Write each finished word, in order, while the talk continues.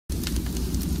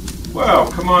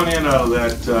Well, come on in out of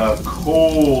that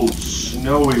cold,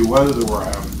 snowy weather that we're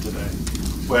having today.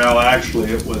 Well,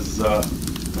 actually, it was, I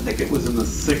think it was in the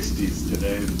 60s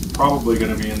today. It's probably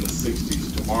going to be in the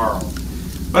 60s tomorrow.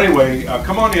 But anyway,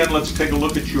 come on in. Let's take a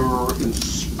look at your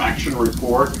inspection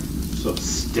report. So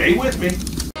stay with me.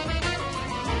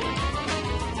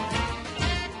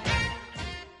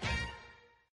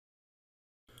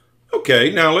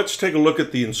 Okay, now let's take a look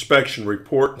at the inspection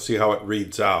report and see how it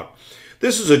reads out.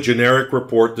 This is a generic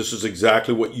report. This is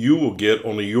exactly what you will get,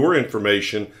 only your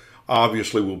information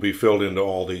obviously will be filled into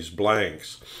all these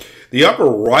blanks. The upper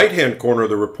right-hand corner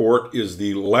of the report is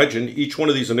the legend. Each one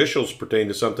of these initials pertain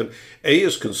to something. A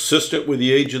is consistent with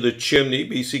the age of the chimney.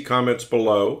 B, see comments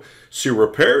below. C,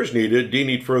 repairs needed. D,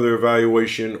 need further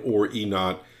evaluation. Or E,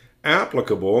 not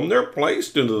applicable. And they're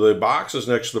placed into the boxes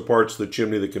next to the parts of the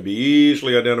chimney that can be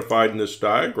easily identified in this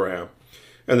diagram.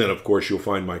 And then, of course, you'll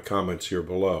find my comments here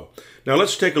below. Now,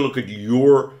 let's take a look at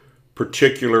your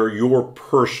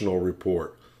personal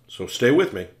report. So stay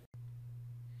with me.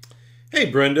 Hey,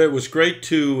 Brenda, it was great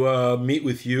to meet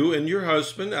with you and your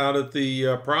husband out at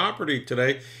the property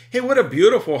today. Hey, what a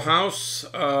beautiful house.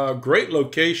 Great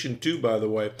location, too, by the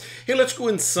way. Hey, let's go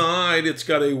inside. It's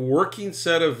got a working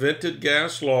set of vented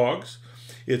gas logs.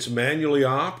 It's manually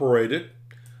operated.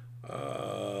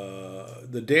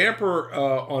 The damper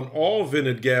on all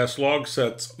vented gas log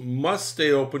sets must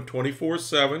stay open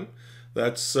 24/7.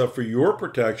 That's for your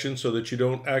protection so that you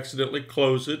don't accidentally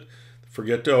close it.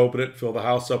 Forget to open it, fill the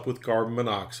house up with carbon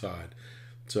monoxide.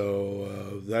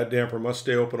 So that damper must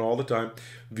stay open all the time.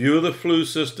 View of the flue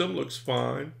system looks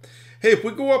fine. Hey, if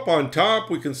we go up on top,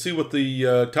 we can see what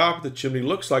the top of the chimney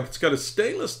looks like. It's got a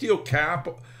stainless steel cap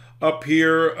up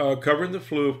here covering the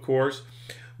flue, of course.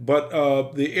 But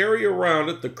the area around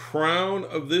it, the crown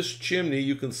of this chimney,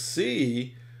 you can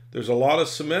see there's a lot of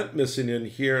cement missing in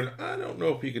here. And I don't know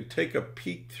if you can take a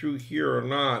peek through here or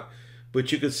not.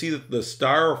 But you can see that the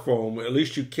styrofoam, at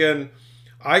least you can,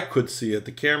 I could see it.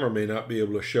 The camera may not be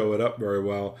able to show it up very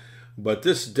well. But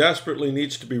this desperately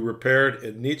needs to be repaired.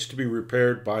 It needs to be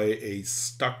repaired by a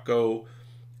stucco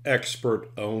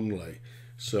expert only.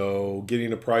 So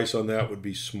getting a price on that would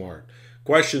be smart.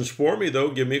 Questions for me,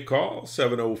 though, give me a call,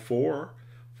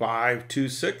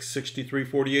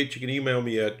 704-526-6348. You can email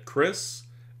me at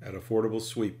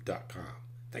chris@affordablesweep.com.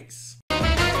 Thanks.